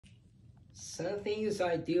some things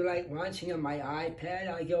I do like watching on my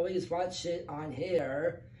iPad. I can always watch it on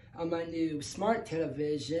here on my new smart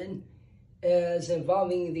television, is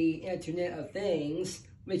involving the Internet of Things,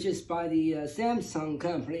 which is by the Samsung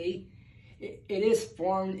company. It is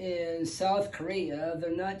formed in South Korea.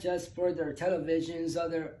 They're not just for their televisions,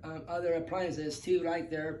 other appliances too, like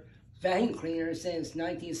their vacuum cleaner since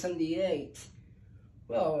 1978.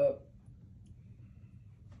 Well,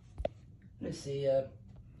 let's see.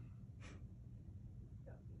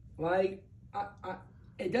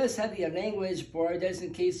 It does have the language board, just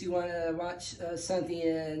in case you want to watch something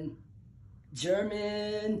in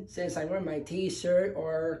German, since I wear my t-shirt,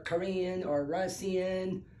 or Korean, or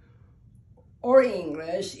Russian, or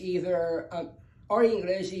English, either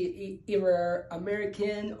either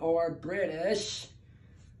American or British.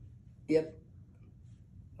 Yep.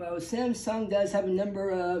 Well, Samsung does have a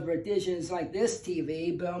number of editions like this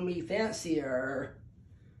TV, but only fancier.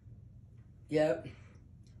 Yep.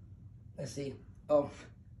 Let's see. Oh.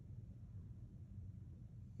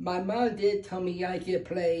 My mom did tell me I could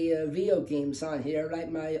play video games on here,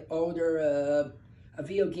 like my older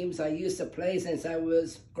video games I used to play since I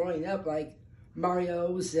was growing up, like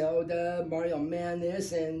Mario, Zelda, Mario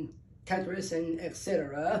Madness, and Tetris, and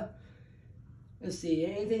etc. Let's see,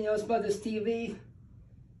 anything else about this TV?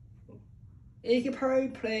 You could probably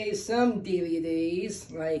play some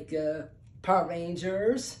DVDs, like Power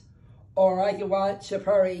Rangers, or I could watch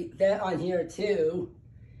probably that on here too.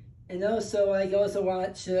 And also, I can also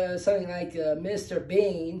watch something like Mr.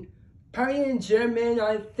 Bean. Probably in German,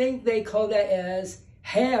 I think they call that as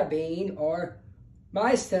Herr Bean or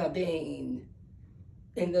Meister Bean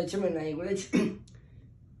in the German language.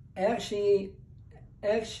 Actually,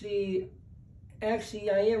 I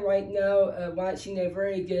am right now watching a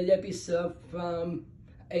very good episode from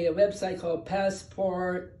a website called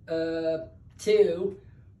Passport 2.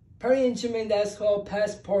 Probably in German, that's called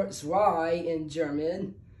Passport 2 in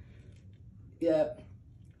German. Yeah,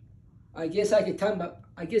 I guess I could talk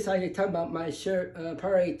about my shirt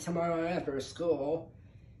probably tomorrow after school.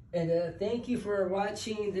 And thank you for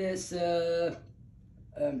watching this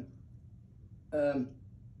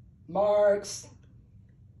Mark's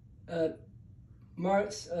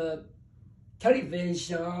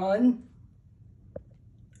television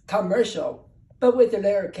commercial, but with the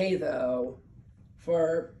letter K though,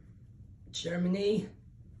 for Germany.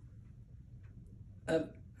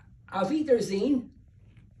 Auf Wiedersehen.